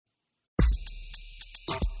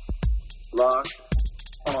Locked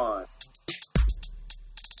on.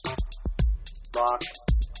 Locked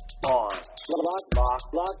on. Locked on.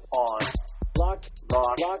 Locked on. Locked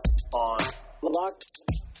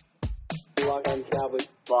on Cowboys.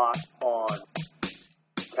 Locked on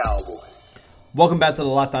Cowboys. Welcome back to the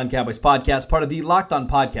Locked On Cowboys podcast, part of the Locked On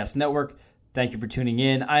Podcast Network. Thank you for tuning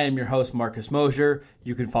in. I am your host, Marcus Mosher.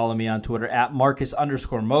 You can follow me on Twitter at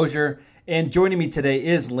Marcus_Mosher. And joining me today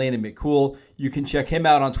is Landon McCool. You can check him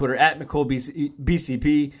out on Twitter at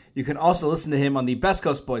McCoolBCP. You can also listen to him on the Best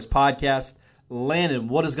Coast Boys podcast. Landon,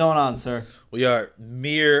 what is going on, sir? We are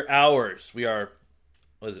mere hours. We are,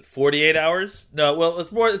 48 hours? No, well,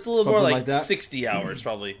 it's a little more like 60 hours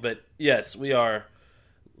probably. But yes, we are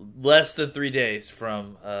less than 3 days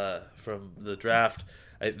from the draft.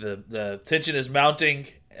 The tension is mounting.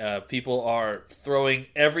 People are throwing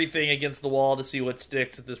everything against the wall to see what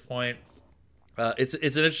sticks at this point. It's an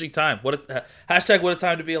interesting time. Hashtag what a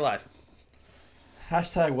time to be alive.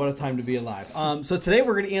 Hashtag what a time to be alive. So today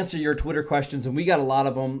we're going to answer your Twitter questions, and we got a lot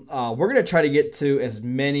of them. We're going to try to get to as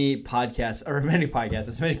many questions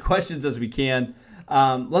as we can.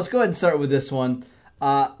 Let's go ahead and start with this one.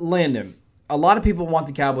 Landon, a lot of people want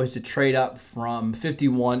the Cowboys to trade up from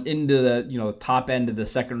 51 into the top end of the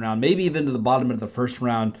second round, maybe even to the bottom of the first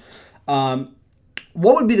round.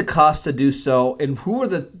 What would be the cost to do so, and who are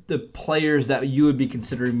the players that you would be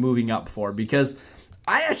considering moving up for? Because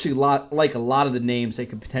I actually like a lot of the names that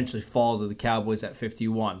could potentially fall to the Cowboys at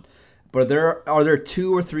 51. But are there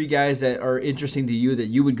two or three guys that are interesting to you that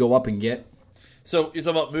you would go up and get? So you're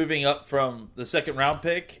talking about moving up from the second round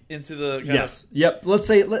pick into the yes. Yep. Let's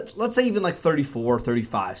say even like 34,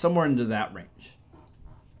 35, somewhere into that range.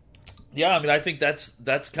 Yeah, I mean, I think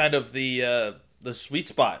that's kind of the sweet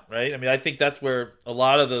spot, right? I mean, I think that's where a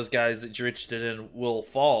lot of those guys that you're interested in will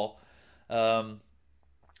fall.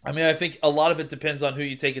 I mean, I think a lot of it depends on who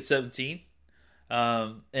you take at 17.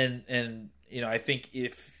 And I think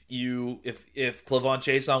if K'Lavon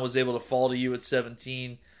Chaisson was able to fall to you at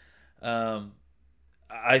 17,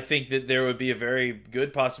 I think that there would be a very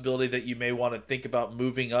good possibility that you may want to think about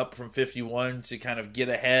moving up from 51 to kind of get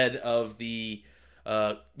ahead of the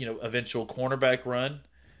eventual cornerback run.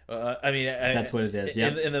 That's what it is. Yeah.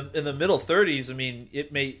 In the middle 30s, I mean,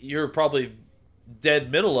 you're probably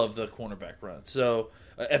dead middle of the cornerback run. So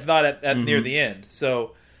if not at near the end,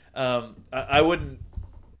 so I wouldn't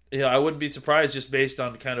be surprised just based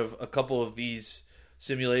on kind of a couple of these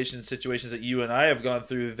simulation situations that you and I have gone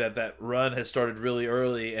through that run has started really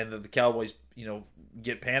early, and that the Cowboys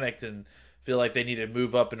get panicked and feel like they need to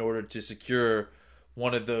move up in order to secure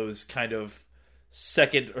one of those kind of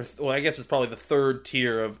second I guess it's probably the third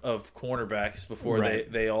tier of cornerbacks before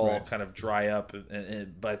they all kind of dry up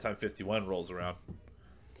and by the time 51 rolls around.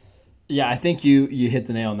 Yeah, I think you hit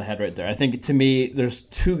the nail on the head right there. I think, to me, there's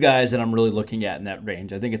two guys that I'm really looking at in that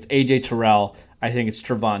range. I think it's A.J. Terrell. I think it's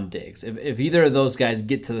Trevon Diggs. If either of those guys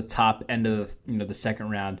get to the top end of the second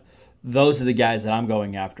round, those are the guys that I'm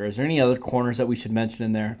going after. Is there any other corners that we should mention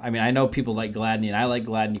in there? I mean, I know people like Gladney, and I like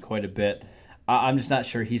Gladney quite a bit. I'm just not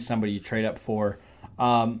sure he's somebody you trade up for.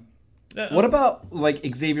 What about like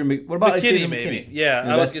Xavier? What about McKinney? Xavier Maybe. Yeah,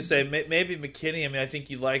 I was gonna say maybe McKinney. I mean, I think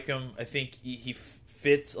you like him. I think he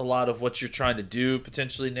fits a lot of what you're trying to do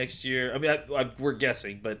potentially next year. I mean, we're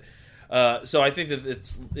guessing, but so I think that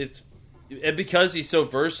it's and because he's so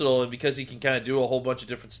versatile and because he can kind of do a whole bunch of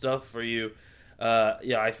different stuff for you.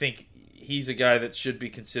 I think he's a guy that should be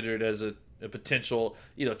considered as a potential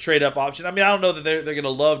trade up option. I mean, I don't know that they're going to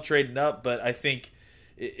love trading up, but I think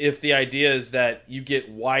if the idea is that you get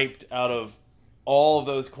wiped out of all of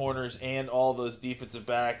those corners and all those defensive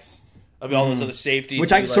backs, I mean, all those other safeties.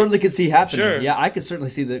 Which I certainly could see happening. Sure. Yeah, I could certainly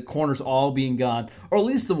see the corners all being gone, or at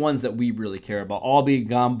least the ones that we really care about, all being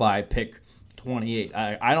gone by pick 28.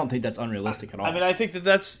 I don't think that's unrealistic at all. I mean, I think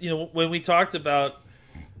that's, when we talked about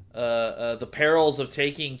the perils of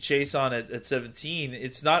taking Chaisson at 17,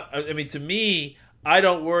 it's not, I mean, to me, I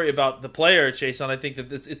don't worry about the player Chaisson. I think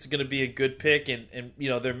that it's going to be a good pick, and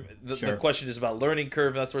the question is about learning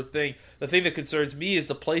curve and that sort of thing. The thing that concerns me is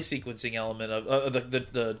the play sequencing element of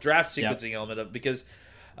the draft sequencing element of, because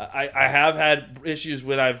I have had issues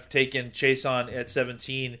when I've taken Chaisson at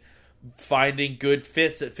 17, finding good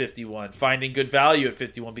fits at 51, finding good value at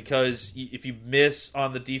 51, because if you miss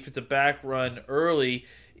on the defensive back run early,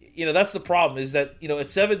 that's the problem, is that at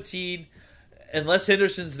 17, unless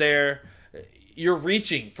Henderson's there, you're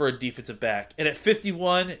reaching for a defensive back, and at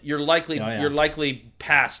 51, you're likely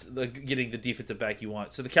past getting the defensive back you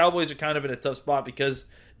want. So the Cowboys are kind of in a tough spot because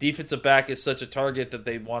defensive back is such a target that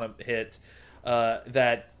they want to hit.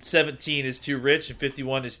 That 17 is too rich and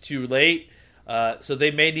 51 is too late. So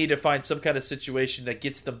they may need to find some kind of situation that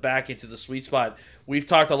gets them back into the sweet spot. We've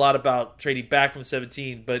talked a lot about trading back from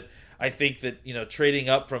 17, but I think that trading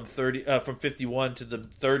up from 51 to the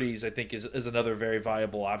 30s, I think is another very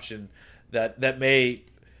viable option that may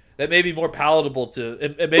be more palatable to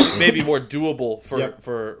and maybe more doable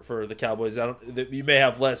for the Cowboys. You may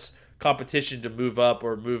have less competition to move up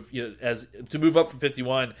or move up from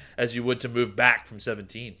 51 as you would to move back from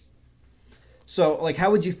 17. So, like,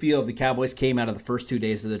 how would you feel if the Cowboys came out of the first 2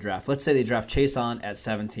 days of the draft? Let's say they draft Chason at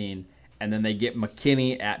 17, and then they get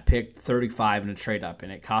McKinney at pick 35 in a trade-up,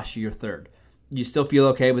 and it costs you your third. You still feel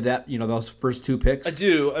okay with that, those first 2 picks? I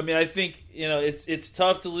do. I mean, I think, it's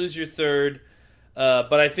tough to lose your third,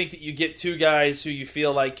 but I think that you get 2 guys who you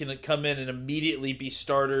feel like can come in and immediately be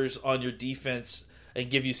starters on your defense and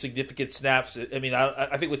give you significant snaps. I mean,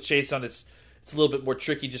 I think with Chason, it's a little bit more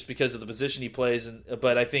tricky just because of the position he plays,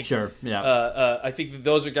 but I think I think that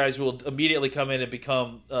those are guys who will immediately come in and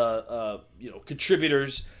become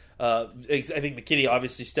contributors. I think McKinney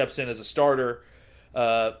obviously steps in as a starter,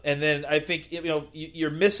 and then I think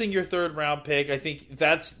you're missing your 3rd round pick. I think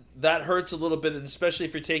that hurts a little bit, and especially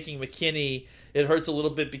if you're taking McKinney, it hurts a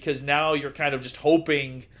little bit because now you're kind of just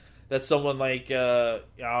hoping that someone like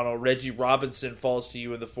Reggie Robinson falls to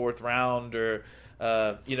you in the 4th round or.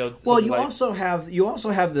 Well, you also have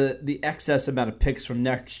the excess amount of picks from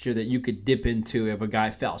next year that you could dip into if a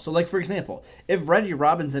guy fell. So, like, for example, if Reggie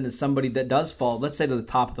Robinson is somebody that does fall, let's say to the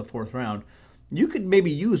top of the 4th round, you could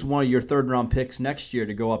maybe use one of your 3rd round picks next year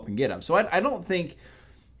to go up and get him. So I don't think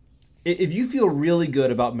if you feel really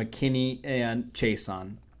good about McKinney and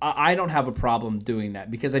Chason, I don't have a problem doing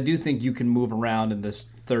that because I do think you can move around in this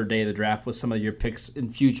 3rd day of the draft with some of your picks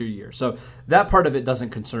in future years. So that part of it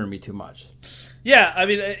doesn't concern me too much. Yeah, I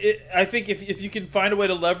mean, I think if you can find a way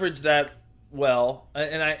to leverage that well,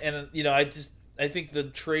 I think the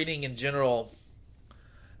trading in general.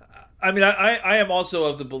 I mean, I am also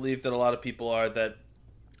of the belief that a lot of people are that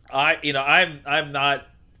I'm not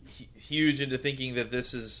huge into thinking that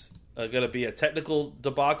this is going to be a technical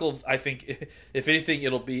debacle. I think if anything,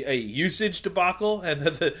 it'll be a usage debacle, and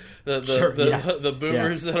that the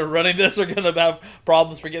boomers that are running this are going to have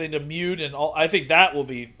problems for getting to mute and all. I think that will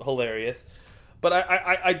be hilarious. But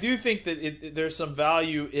I do think that there's some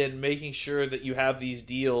value in making sure that you have these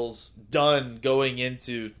deals done going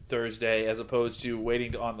into Thursday as opposed to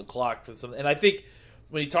waiting on the clock for some. And I think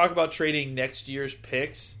when you talk about trading next year's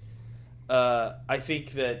picks, I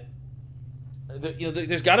think that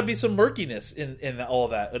there's got to be some murkiness in all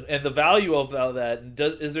of that, and the value of all that.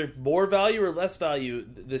 Is there more value or less value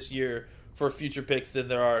this year for future picks than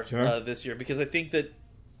there are this year? Because I think that.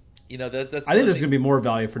 That's. I think there's going to be more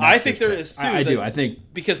value for next I think there is too. I do. I think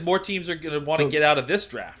because more teams are going to want to get out of this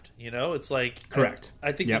draft. It's like correct.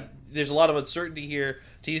 I think there's a lot of uncertainty here.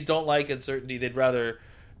 Teams don't like uncertainty; they'd rather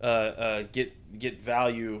get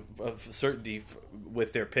value of certainty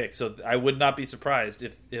with their pick. So I would not be surprised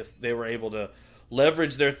if they were able to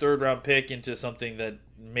leverage their 3rd round pick into something that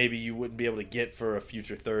maybe you wouldn't be able to get for a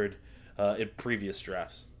future 3rd in previous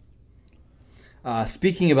drafts.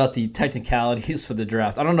 Speaking about the technicalities for the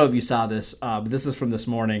draft, I don't know if you saw this, but this is from this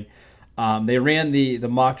morning. They ran the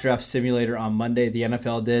mock draft simulator on Monday, the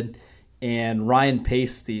NFL did, and Ryan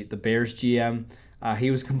Pace, the Bears GM, he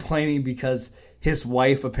was complaining because his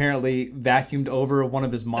wife apparently vacuumed over one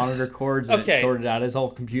of his monitor cords and it shorted out his whole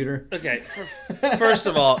computer. Okay, first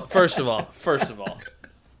of all,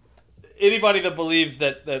 anybody that believes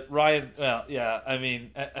that Ryan, I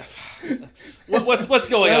mean, what's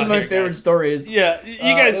going on? That was my favorite guys? story. Is you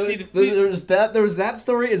guys need to. There was that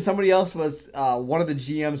story, and somebody else was one of the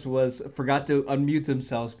GMs forgot to unmute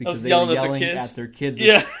themselves because they were yelling at their kids.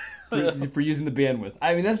 Yeah. For using the bandwidth.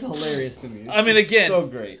 I mean, that's hilarious to me. I mean, again, so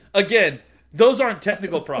great. Again, those aren't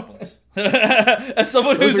technical problems. As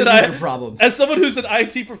someone who's an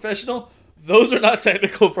IT professional. Those are not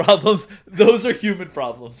technical problems. Those are human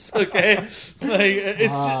problems. Okay,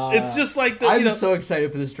 it's just like the, I'm so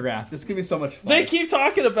excited for this draft. It's gonna be so much fun. They keep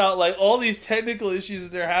talking about like all these technical issues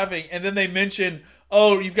that they're having, and then they mention,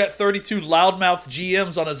 oh, you've got 32 loudmouth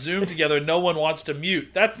GMs on a Zoom together. No one wants to mute.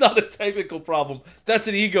 That's not a technical problem. That's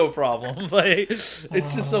an ego problem. Like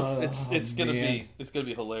it's just so it's gonna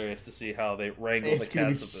be hilarious to see how they wrangle the cats of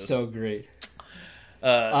this. It's gonna be so great.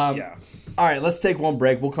 Yeah. All right, let's take one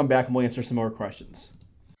break. We'll come back and we'll answer some more questions.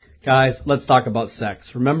 Guys, let's talk about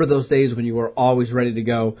sex. Remember those days when you were always ready to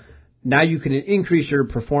go? Now you can increase your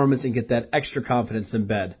performance and get that extra confidence in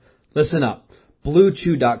bed. Listen up.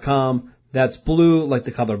 BlueChew.com. That's blue like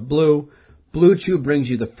the color blue. Blue Chew brings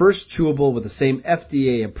you the first chewable with the same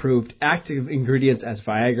FDA-approved active ingredients as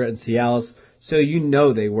Viagra and Cialis, so you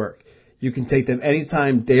know they work. You can take them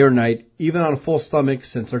anytime, day or night, even on a full stomach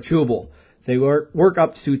since they're chewable. They work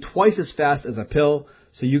up to twice as fast as a pill,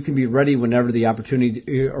 so you can be ready whenever the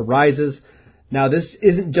opportunity arises. Now, this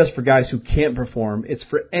isn't just for guys who can't perform. It's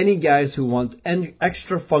for any guys who want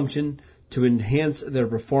extra function to enhance their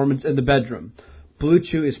performance in the bedroom. Blue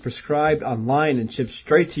Chew is prescribed online and shipped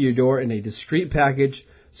straight to your door in a discreet package,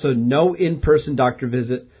 so no in-person doctor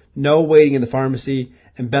visit, no waiting in the pharmacy,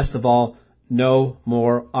 and best of all, no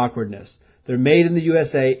more awkwardness. They're made in the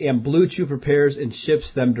USA, and Blue Chew prepares and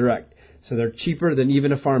ships them direct, so they're cheaper than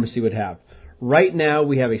even a pharmacy would have. Right now,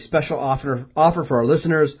 we have a special offer for our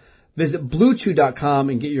listeners. Visit BlueChew.com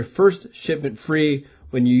and get your first shipment free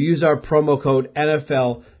when you use our promo code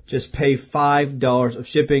NFL. Just pay $5 of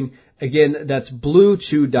shipping. Again, that's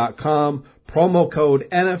BlueChew.com, promo code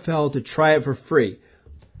NFL to try it for free.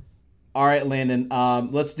 All right, Landon,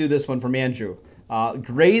 let's do this one from Andrew.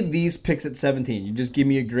 Grade these picks at 17. You just give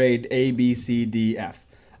me a grade A, B, C, D, F.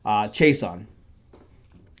 Chason.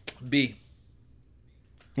 B.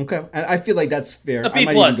 Okay, and I feel like that's fair. A B I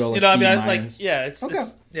might plus. even go You know, I mean, minus. yeah.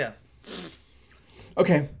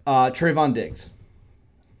 Okay, Trayvon Diggs.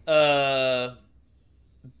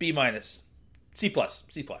 B minus. C plus.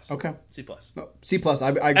 C plus. Okay. C plus. No, C plus. I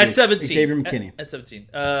agree. At 17. Xavier McKinney. At 17.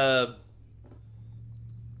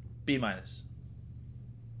 B minus.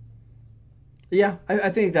 Yeah, I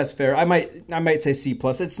think that's fair. I might say C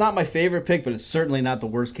plus. It's not my favorite pick, but it's certainly not the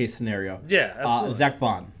worst case scenario. Yeah, absolutely. Zach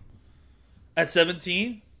Bond. At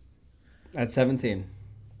 17? At 17.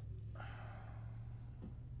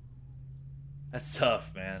 That's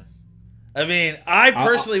tough, man. I mean, I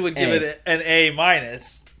personally would give it an A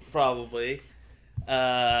minus, probably.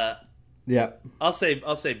 Yeah. I'll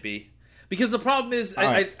say B, because the problem is,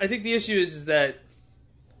 I think the issue is that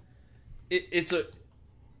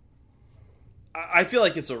I feel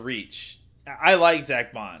like it's a reach. I like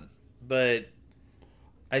Zach Bond, but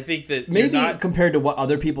I think that maybe compared to what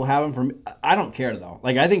other people have him from, I don't care though.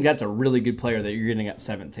 Like, I think that's a really good player that you're getting at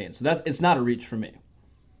 17. So it's not a reach for me.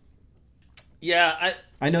 Yeah,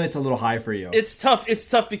 I know it's a little high for you. It's tough. It's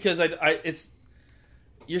tough because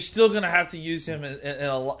you're still going to have to use him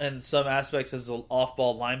in some aspects as an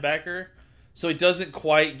off-ball linebacker, so he doesn't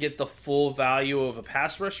quite get the full value of a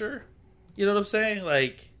pass rusher. You know what I'm saying?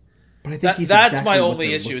 Like, but I think that's exactly my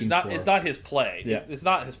only issue. It's not his play. Yeah. It's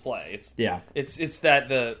not his play. It's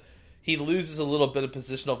that he loses a little bit of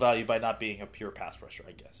positional value by not being a pure pass rusher,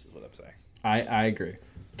 I guess, is what I'm saying. I agree.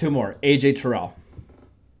 Two more. AJ Terrell.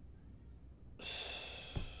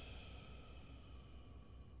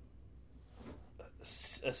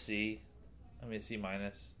 A C. I mean, C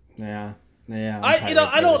minus. Yeah.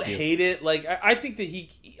 I don't hate it. Like, I think that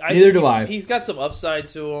Neither do I. He's got some upside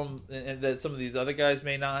to him, and that some of these other guys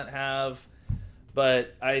may not have.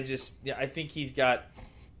 But I think he's got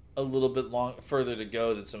a little bit further to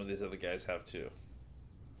go than some of these other guys have too.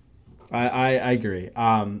 I agree.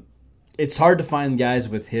 It's hard to find guys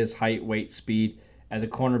with his height, weight, speed at the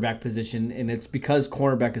cornerback position, and it's because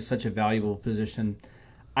cornerback is such a valuable position.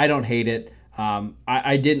 I don't hate it.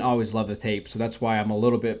 I didn't always love the tape, so that's why I'm a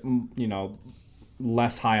little bit,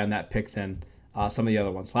 less high on that pick than some of the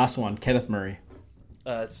other ones. Last one, Kenneth Murray.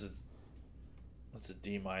 That's a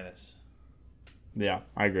D minus. Yeah,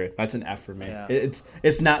 I agree. That's an F for me. Yeah.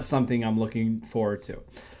 It's not something I'm looking forward to.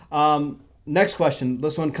 Next question.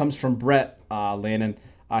 This one comes from Brett Lannon.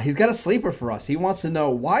 He's got a sleeper for us. He wants to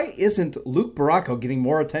know, why isn't Luke Baracco getting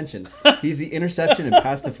more attention? He's the interception and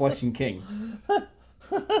pass deflection king.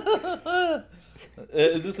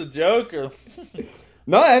 Is this a joke or?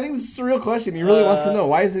 No, I think this is a real question. He really wants to know,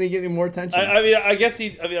 why isn't he getting more attention? I guess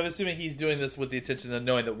I'm assuming he's doing this with the intention of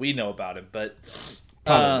knowing that we know about him, but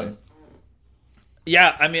probably.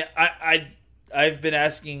 Yeah, I mean, I've been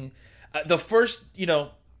asking the first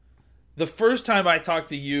time I talked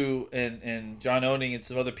to you and John Owning and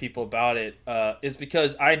some other people about it is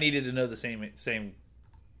because I needed to know the same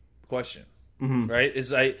question, right?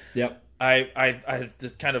 I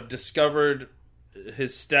just kind of discovered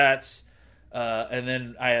his stats, and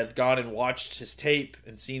then I had gone and watched his tape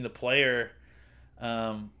and seen the player.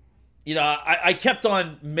 I kept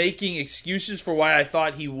on making excuses for why I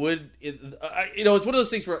thought he would. It's one of those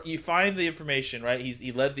things where you find the information, right?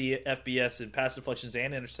 He led the FBS in pass deflections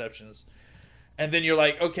and interceptions, and then you're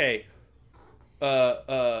like, okay,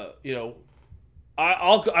 I'm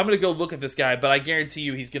going to go look at this guy, but I guarantee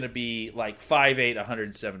you he's going to be like 5'8",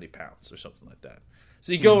 170 pounds or something like that.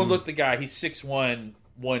 So you go and look at the guy. He's 6'1",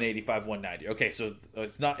 185, 190. Okay, so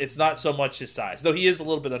it's not so much his size, though he is a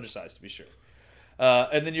little bit undersized to be sure.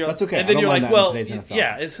 And then you're that's okay. And then you're like, well,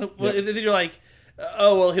 yeah. Yep. And then you're like,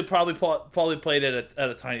 oh well, he'll probably played at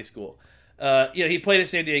a tiny school. he played at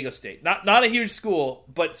San Diego State. Not a huge school,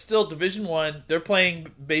 but still Division I. They're playing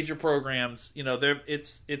major programs.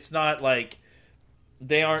 It's not like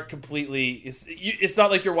they aren't completely. It's not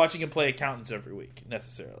like you're watching him play accountants every week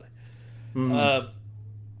necessarily. Mm-hmm.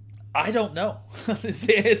 I don't know.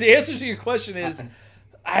 The answer to your question is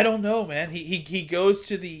I don't know, man. He goes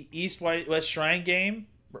to the East-West Shrine game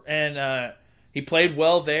and he played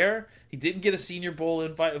well there. He didn't get a Senior Bowl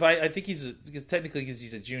invite. I think technically because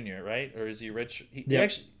he's a junior, right? Or is he a redshirt?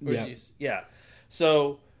 Yeah.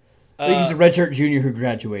 So I think he's a redshirt junior who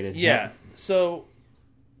graduated. Yeah. So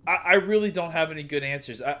I really don't have any good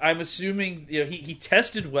answers. I'm assuming he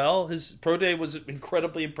tested well. His pro day was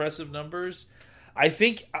incredibly impressive numbers. I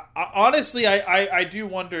think honestly, I do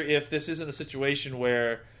wonder if this isn't a situation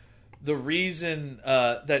where the reason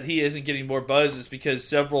that he isn't getting more buzz is because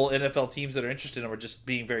several NFL teams that are interested in him are just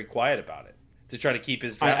being very quiet about it to try to keep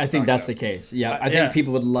his draft I think that's up. the case. Yeah, I think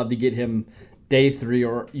people would love to get him day 3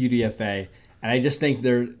 or UDFA, and I just think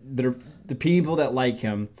the people that like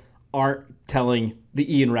him aren't telling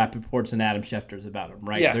the Ian Rappaports and Adam Schefters about him,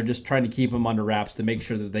 right? Yeah. They're just trying to keep him under wraps to make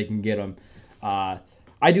sure that they can get him.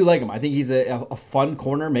 I do like him. I think he's a fun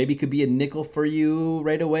corner. Maybe could be a nickel for you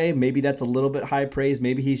right away. Maybe that's a little bit high praise.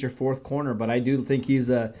 Maybe he's your 4th corner, but I do think he's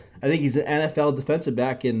an NFL defensive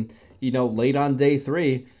back, and late on day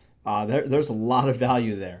 3, there's a lot of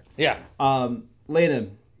value there. Yeah.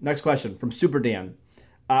 Landon, next question from Super Dan.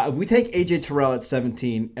 If we take AJ Terrell at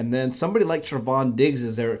 17 and then somebody like Trevon Diggs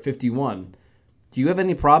is there at 51, do you have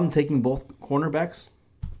any problem taking both cornerbacks?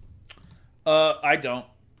 I don't.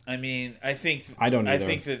 I mean, I think either. I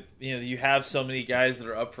think that you have so many guys that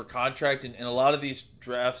are up for contract, and a lot of these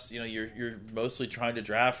drafts, you're mostly trying to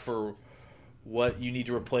draft for what you need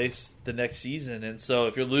to replace the next season, and so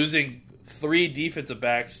if you're losing 3 defensive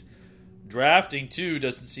backs, drafting 2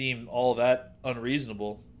 doesn't seem all that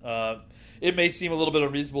unreasonable. It may seem a little bit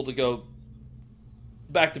unreasonable to go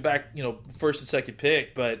back to back, first and second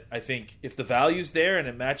pick, but I think if the value's there and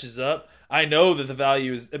it matches up. I know that the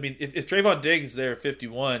value is. I mean, if Trevon Diggs is there at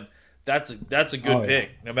 51, that's a good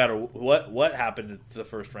pick, no matter what happened in the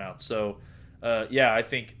first round. So, I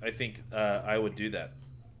think I would do that.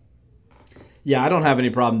 Yeah, I don't have any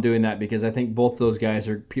problem doing that because I think both those guys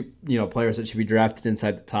are players that should be drafted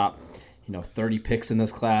inside the top 30 picks in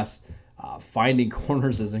this class. Finding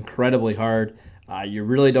corners is incredibly hard. You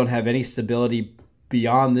really don't have any stability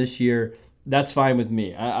beyond this year. That's fine with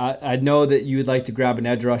me. I know that you would like to grab an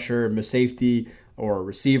edge rusher, a safety, or a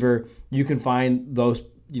receiver. You can find those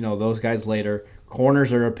guys later.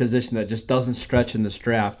 Corners are a position that just doesn't stretch in this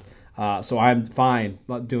draft, so I'm fine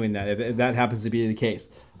doing that if that happens to be the case.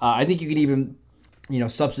 I think you could even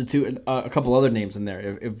substitute a couple other names in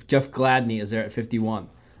there. If Jeff Gladney is there at 51,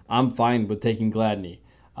 I'm fine with taking Gladney.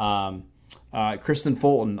 Kristen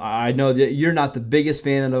Fulton, I know that you're not the biggest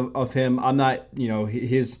fan of him. I'm not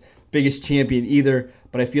his biggest champion either,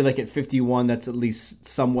 but I feel like at 51 that's at least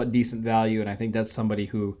somewhat decent value, and I think that's somebody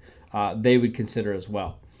who they would consider as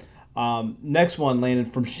well. Next one, Landon,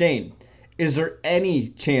 from Shane. Is there any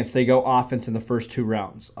chance they go offense in the first 2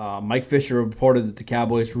 rounds? Mike Fisher reported that the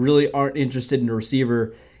Cowboys really aren't interested in a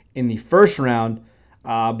receiver in the first round,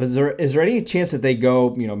 but is there any chance that they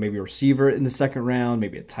go maybe a receiver in the second round,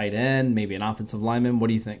 maybe a tight end, maybe an offensive lineman? What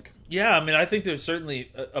do you think? Yeah, I mean, I think there's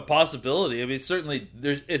certainly a possibility. I mean, certainly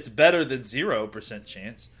it's better than 0%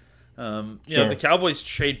 chance. If the Cowboys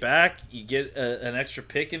trade back, you get an extra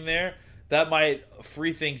pick in there. That might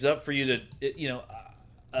free things up for you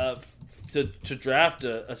to draft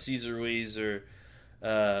a Cesar Ruiz or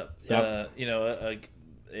a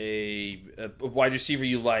wide receiver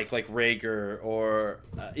you like Rager or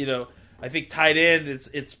I think tight end,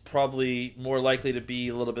 it's probably more likely to be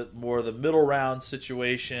a little bit more the middle round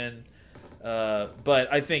situation. But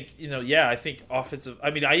I think, I think offensive.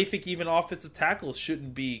 I mean, I think even offensive tackles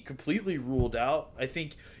shouldn't be completely ruled out. I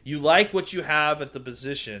think you like what you have at the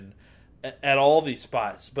position at all these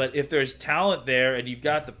spots. But if there's talent there and you've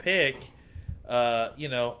got the pick,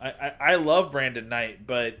 I love Brandon Knight.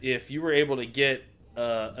 But if you were able to get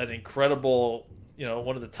an incredible,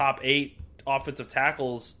 one of the top 8 offensive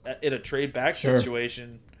tackles in a trade back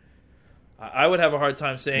situation, I would have a hard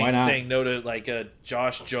time saying no to like a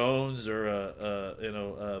Josh Jones or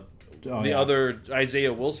other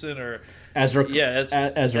Isaiah Wilson or Ezra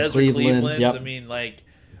Cleveland. Yep. I mean,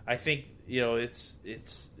 I think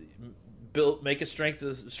it's built, make a strengthen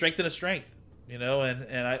a strength, and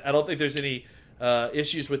I don't think there's any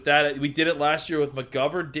issues with that. We did it last year with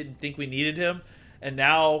McGovern. Didn't think we needed him. And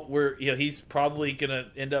now he's probably going to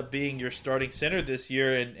end up being your starting center this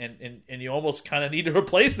year, and you almost kind of need to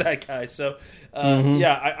replace that guy. So,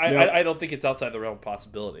 I don't think it's outside the realm of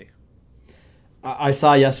possibility. I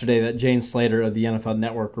saw yesterday that Jane Slater of the NFL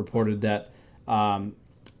Network reported that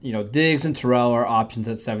Diggs and Terrell are options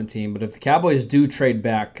at 17, but if the Cowboys do trade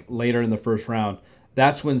back later in the first round,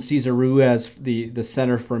 that's when Cesar Ruiz, the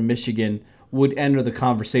center from Michigan, would enter the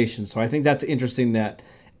conversation. So I think that's interesting that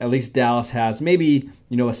at least Dallas has maybe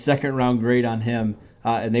a second round grade on him,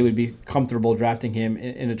 and they would be comfortable drafting him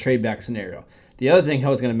in a trade back scenario. The other thing I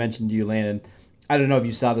was going to mention to you, Landon, I don't know if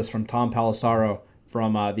you saw this from Tom Pelissaro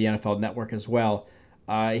from the NFL Network as well.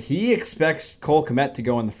 He expects Cole Kmet to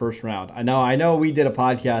go in the first round. I know we did a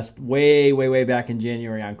podcast way back in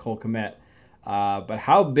January on Cole Kmet, but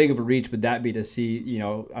how big of a reach would that be to see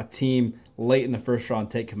a team late in the first round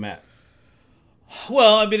take Kmet?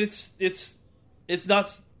 Well, I mean, it's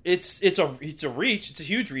a reach. It's a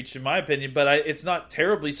huge reach in my opinion, but it's not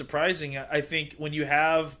terribly surprising. I think when you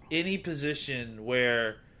have any position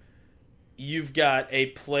where you've got a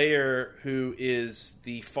player who is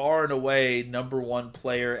the far and away number one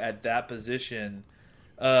player at that position,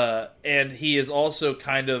 and he is also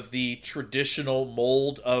kind of the traditional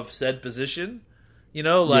mold of said position.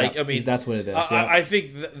 I mean, that's what it is. I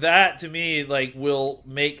think that to me, will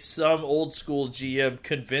make some old school GM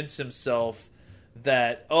convince himself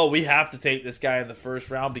that, we have to take this guy in the first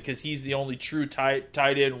round because he's the only true tight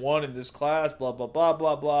end one in this class. Blah blah blah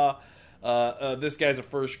blah blah. This guy's a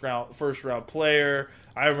first round player.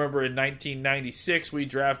 I remember in 1996 we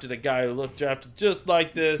drafted a guy who looked drafted just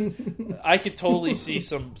like this. I could totally see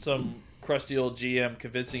some crusty old GM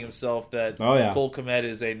convincing himself that Cole Kmet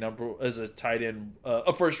is a tight end,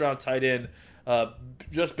 a first round tight end,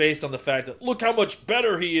 just based on the fact that look how much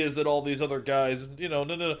better he is than all these other guys.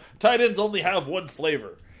 No, tight ends only have one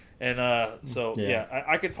flavor, and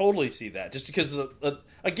I could totally see that just because of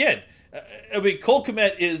again. I mean, Cole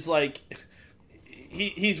Kmet is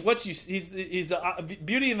he's the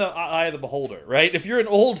beauty in the eye of the beholder, right? If you're an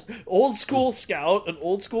old school scout, an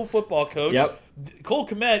old school football coach, Cole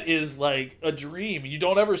Kmet is like a dream. You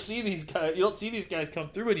don't ever see these guys. You don't see these guys come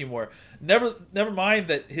through anymore. Never mind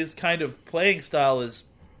that his kind of playing style is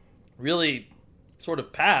really sort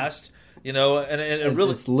of past. And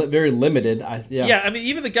really it's very limited. I mean,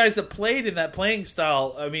 even the guys that played in that playing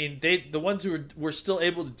style, I mean, the ones who were still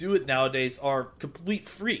able to do it nowadays are complete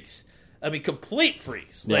freaks. I mean, complete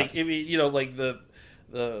freaks. Yeah. Like, I mean, like the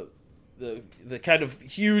kind of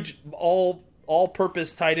huge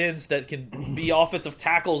all-purpose tight ends that can be offensive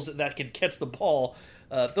tackles that can catch the ball.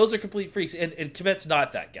 Those are complete freaks, and Kmet's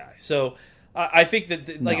not that guy. So I think that,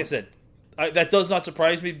 I said, that does not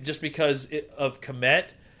surprise me just because of Kmet.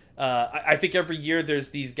 I think every year there's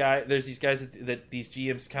these guys that these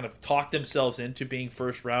GMs kind of talk themselves into being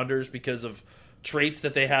first rounders because of traits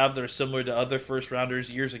that they have that are similar to other first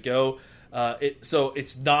rounders years ago. So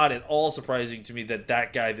it's not at all surprising to me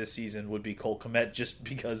that guy this season would be Cole Kmet just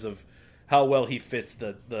because of how well he fits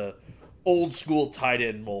the old school tight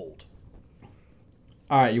end mold.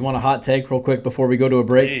 All right, you want a hot take real quick before we go to a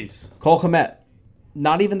break? Please. Cole Kmet,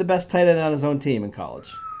 not even the best tight end on his own team in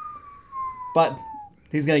college, but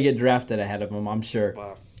he's going to get drafted ahead of him, I'm sure.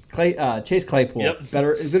 Wow. Chase Claypool,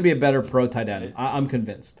 better. It's going to be a better pro tight end. I'm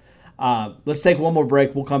convinced. Let's take one more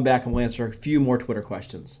break. We'll come back and we'll answer a few more Twitter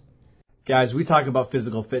questions. Guys, we talk about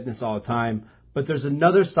physical fitness all the time, but there's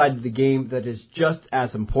another side to the game that is just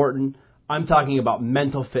as important. I'm talking about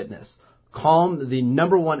mental fitness. Calm, the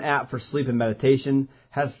 #1 app for sleep and meditation,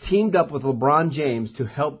 has teamed up with LeBron James to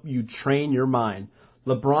help you train your mind.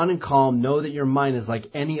 LeBron and Calm know that your mind is like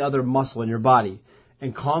any other muscle in your body,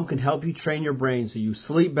 and Calm can help you train your brain so you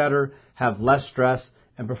sleep better, have less stress,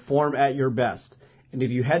 and perform at your best. And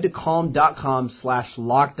if you head to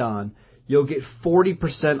calm.com/lockedon, you'll get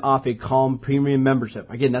 40% off a Calm premium membership.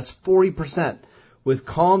 Again, that's 40%. With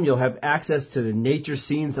Calm, you'll have access to the nature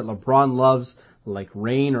scenes that LeBron loves, like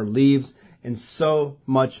rain or leaves, and so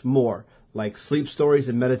much more, like sleep stories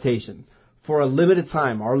and meditation. For a limited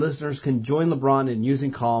time, our listeners can join LeBron in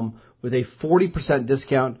using Calm with a 40%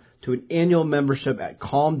 discount to an annual membership at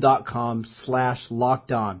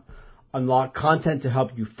calm.com/lockedon. Unlock content to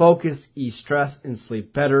help you focus, ease stress, and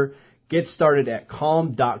sleep better. Get started at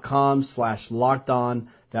calm.com/lockedon.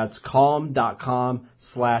 That's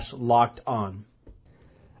calm.com/lockedon.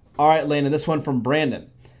 All right, Landon, this one from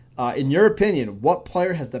Brandon. In your opinion, what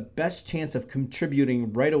player has the best chance of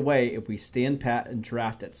contributing right away if we stand pat and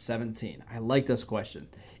draft at 17? I like this question.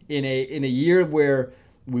 In a year where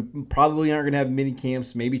we probably aren't going to have mini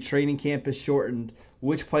camps, maybe training camp is shortened,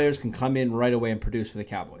 which players can come in right away and produce for the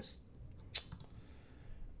Cowboys?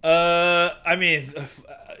 I mean,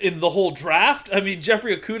 in the whole draft, I mean,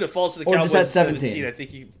 Jeffrey Okudah falls to the Cowboys just at 17. I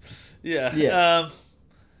think yeah.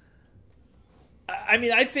 I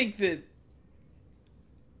mean, I think that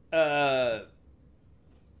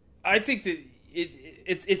I think that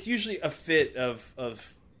it's usually a fit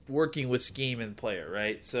of working with scheme and player,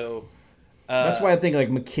 right? So that's why I think like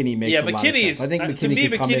McKinney makes a lot of sense. I think McKinney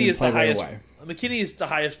could come in and play right away. McKinney is the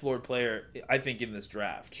highest floored player, I think, in this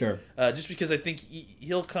draft. Sure. Just because I think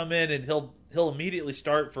he'll come in and he'll immediately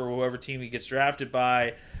start for whoever team he gets drafted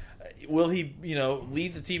by. Will he,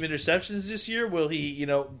 lead the team interceptions this year? Will he,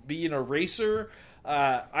 be an eraser?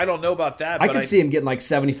 I don't know about that. I could see him getting like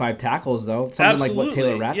 75 tackles though, something like what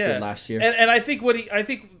Taylor Rapp did last year. And I think what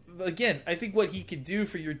he could do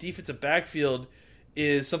for your defensive backfield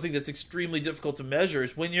is something that's extremely difficult to measure.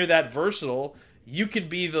 Is when you're that versatile, you can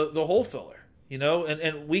be the hole filler.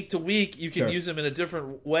 And week to week, you can use them in a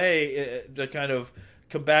different way to kind of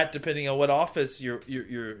combat depending on what offense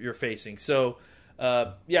you're facing. So,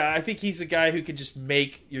 I think he's a guy who can just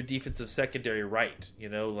make your defensive secondary right.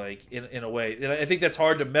 Like in a way, and I think that's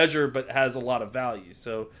hard to measure, but has a lot of value.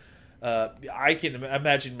 So, I can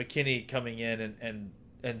imagine McKinney coming in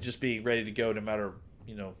and just being ready to go no matter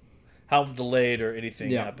how delayed or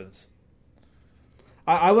anything happens.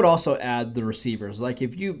 I would also add the receivers. Like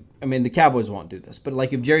the Cowboys won't do this, but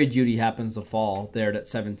like if Jerry Jeudy happens to fall there at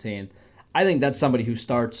 17, I think that's somebody who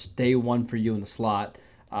starts day one for you in the slot.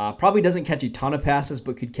 Probably doesn't catch a ton of passes,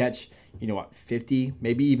 but could catch, 50,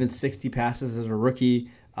 maybe even 60 passes as a rookie,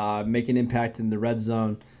 make an impact in the red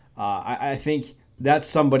zone. I think that's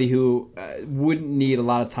somebody who wouldn't need a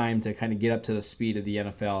lot of time to kind of get up to the speed of the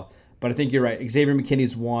NFL. But I think you're right. Xavier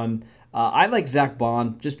McKinney's one. I like Zach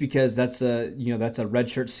Bond just because that's a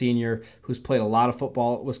redshirt senior who's played a lot of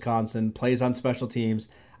football at Wisconsin, plays on special teams.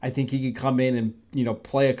 I think he could come in and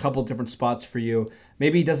play a couple different spots for you.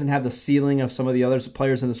 Maybe he doesn't have the ceiling of some of the other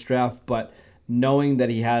players in this draft, but knowing that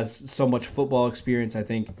he has so much football experience, I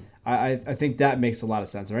think that makes a lot of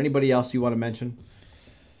sense. Or anybody else you want to mention?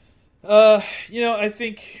 I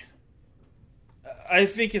think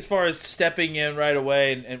as far as stepping in right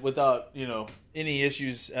away and without any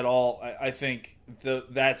issues at all, I think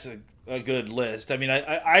that's a good list. I mean,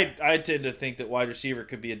 I tend to think that wide receiver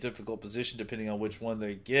could be a difficult position depending on which one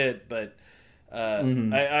they get, but I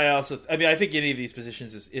think any of these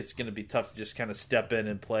positions it's going to be tough to just kind of step in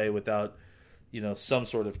and play without some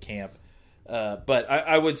sort of camp. But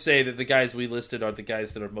I would say that the guys we listed are the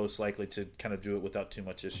guys that are most likely to kind of do it without too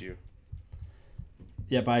much issue.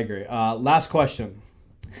 Yep, I agree. Last question,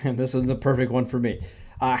 and this one's a perfect one for me.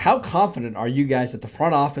 How confident are you guys that the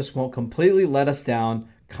front office won't completely let us down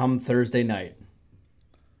come Thursday night?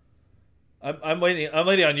 I'm waiting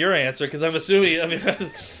on your answer because I'm assuming. You've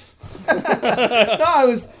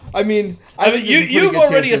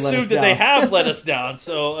already assumed that they have let us down.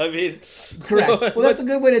 So correct. Well, that's a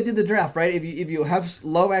good way to do the draft, right? If you have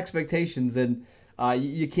low expectations, then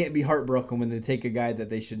you can't be heartbroken when they take a guy that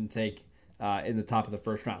they shouldn't take in the top of the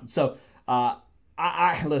first round. So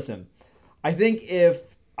I listen. I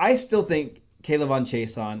still think K'Lavon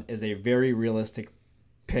Chaisson is a very realistic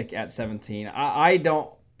pick at 17. I don't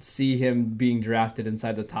see him being drafted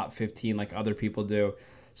inside the top 15 like other people do.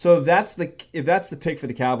 So if that's the pick for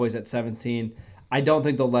the Cowboys at 17, I don't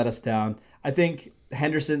think they'll let us down. I think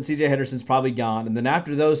CJ Henderson's probably gone, and then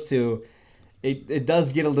after those two, it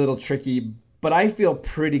does get a little tricky. But I feel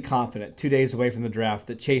pretty confident 2 days away from the draft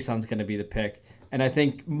that Chaisson's going to be the pick, and I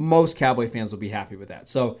think most Cowboy fans will be happy with that.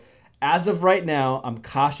 So as of right now, I'm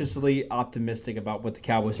cautiously optimistic about what the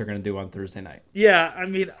Cowboys are going to do on Thursday night. Yeah, I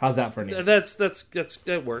mean, how's that for news?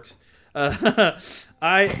 That works. I'm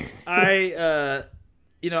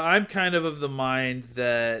kind of the mind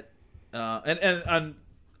that, and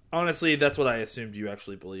honestly, that's what I assumed you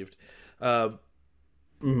actually believed. I'm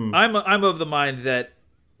of the mind that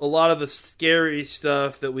a lot of the scary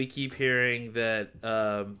stuff that we keep hearing that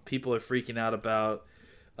people are freaking out about.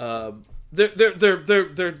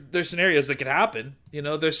 They're scenarios that could happen.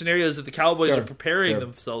 They're scenarios that the Cowboys are preparing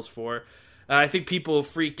themselves for. I think people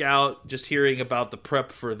freak out just hearing about the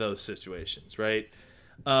prep for those situations, right?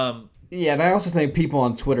 Yeah, and I also think people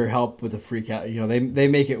on Twitter help with the freak out. They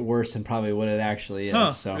make it worse than probably what it actually is.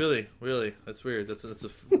 Huh, so. Really? That's weird. That's a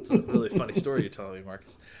really funny story you're telling me,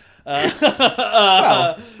 Marcus.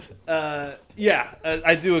 Yeah,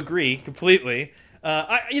 I do agree completely.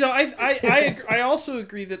 I also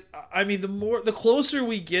agree that the closer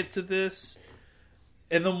we get to this,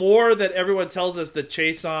 and the more that everyone tells us that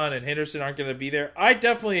Chaisson and Henderson aren't going to be there, I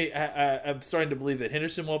definitely am starting to believe that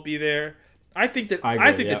Henderson won't be there. I think that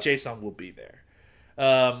Chaisson will be there.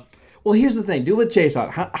 Well, here's the thing: do with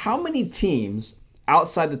Chaisson. How many teams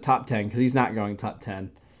outside the top 10, because he's not going top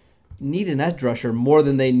 10, need an edge rusher more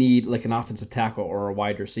than they need like an offensive tackle or a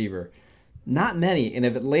wide receiver? Not many. And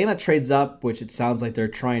if Atlanta trades up, which it sounds like they're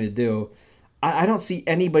trying to do, I don't see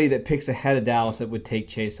anybody that picks ahead of Dallas that would take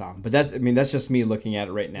Chason. But that's just me looking at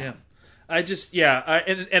it right now. Yeah.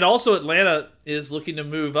 And also Atlanta is looking to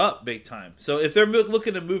move up big time. So if they're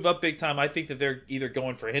looking to move up big time, I think that they're either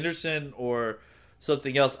going for Henderson or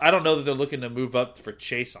something else. I don't know that they're looking to move up for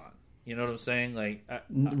Chason. You know what I'm saying? Like,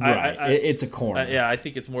 it's a corner. I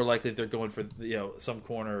think it's more likely they're going for some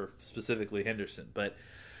corner, specifically Henderson. But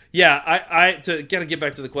yeah, I to kind of get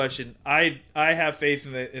back to the question, I have faith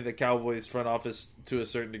in the Cowboys front office to a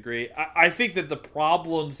certain degree. I think that the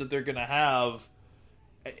problems that they're going to have,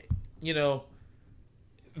 they're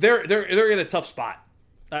in a tough spot.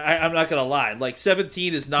 I'm not going to lie. Like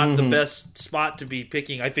 17 is not the best spot to be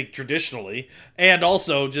picking, I think, traditionally. And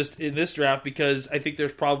also just in this draft, because I think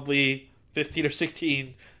there's probably 15 or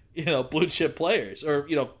 16, blue chip players or,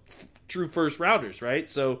 true first rounders, right?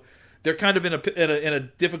 So they're kind of in a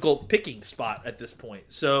difficult picking spot at this point.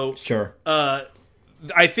 So sure. I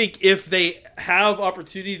think if they have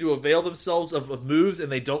opportunity to avail themselves of moves and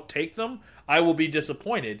they don't take them, I will be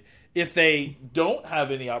disappointed. If they don't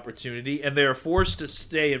have any opportunity and they're forced to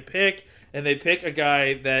stay and pick, and they pick a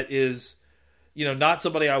guy that is, not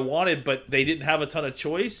somebody I wanted, but they didn't have a ton of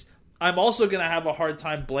choice, I'm also going to have a hard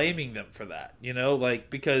time blaming them for that,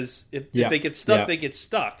 because if they get stuck, they get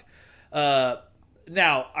stuck.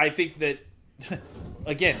 Now, I think that,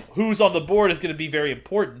 again, who's on the board is going to be very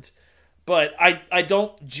important, but I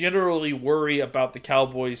don't generally worry about the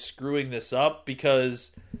Cowboys screwing this up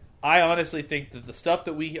because I honestly think that the stuff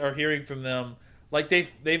that we are hearing from them, like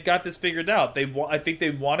they've got this figured out. I think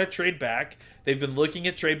they want to trade back. They've been looking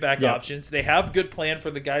at trade back options. They have good plan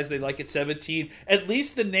for the guys they like at 17. At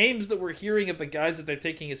least the names that we're hearing of the guys that they're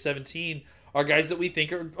taking at 17 are guys that we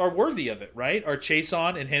think are worthy of it, right? Are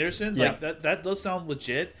Chason and Henderson. Like that does sound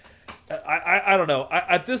legit. I don't know.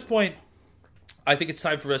 At this point, I think it's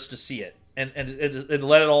time for us to see it and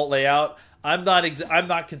let it all lay out. I'm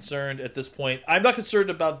not concerned at this point. I'm not concerned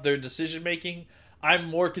about their decision making. I'm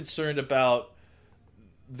more concerned about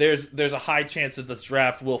there's a high chance that this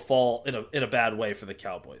draft will fall in a bad way for the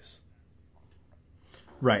Cowboys.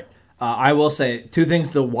 Right. I will say two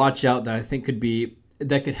things to watch out that I think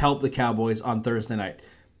could help the Cowboys on Thursday night.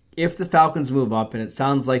 If the Falcons move up, and it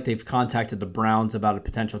sounds like they've contacted the Browns about a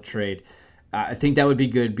potential trade, I think that would be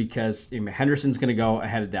good because Henderson's going to go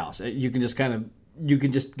ahead of Dallas. You can just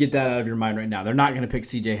get that out of your mind right now. They're not going to pick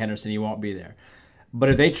C.J. Henderson. He won't be there. But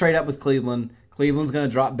if they trade up with Cleveland, Cleveland's going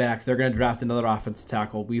to drop back. They're going to draft another offensive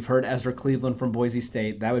tackle. We've heard Ezra Cleveland from Boise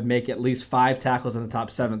State. That would make at least 5 tackles in the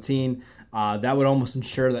top 17. That would almost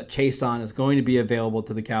ensure that Chason is going to be available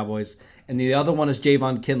to the Cowboys. And the other one is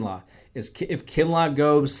Javon Kinlaw. If Kinlaw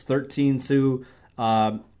goes 13 to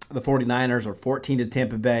the 49ers or 14 to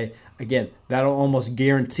Tampa Bay, again, that'll almost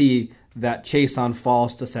guarantee that Chason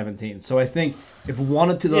falls to 17. So I think if one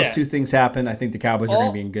or those two things happen, I think the Cowboys are going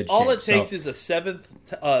to be in good shape. All it takes is a 6th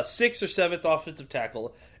or 7th offensive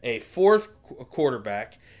tackle, a 4th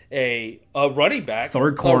quarterback, a running back,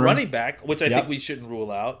 third corner, which I think we shouldn't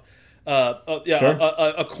rule out.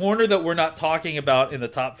 A corner that we're not talking about in the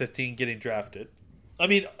top 15 getting drafted. I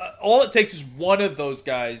mean, all it takes is one of those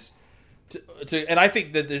guys to and I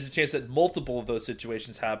think that there's a chance that multiple of those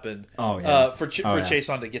situations happen for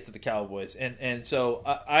Chason to get to the Cowboys. And so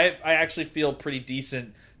I actually feel pretty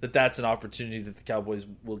decent that that's an opportunity that the Cowboys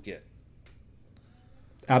will get.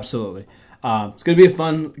 Absolutely. It's going to be a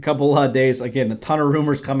fun couple of days. Again, a ton of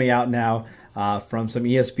rumors coming out now from some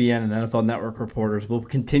ESPN and NFL Network reporters. We'll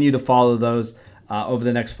continue to follow those over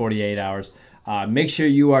the next 48 hours. Make sure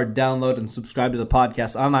you are download and subscribe to the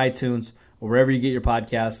podcast on iTunes or wherever you get your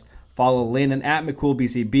podcasts. Follow Landon at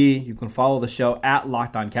McCoolBCB. You can follow the show at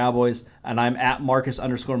Locked On Cowboys. And I'm at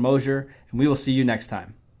Marcus_Mosher. And we will see you next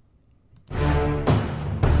time.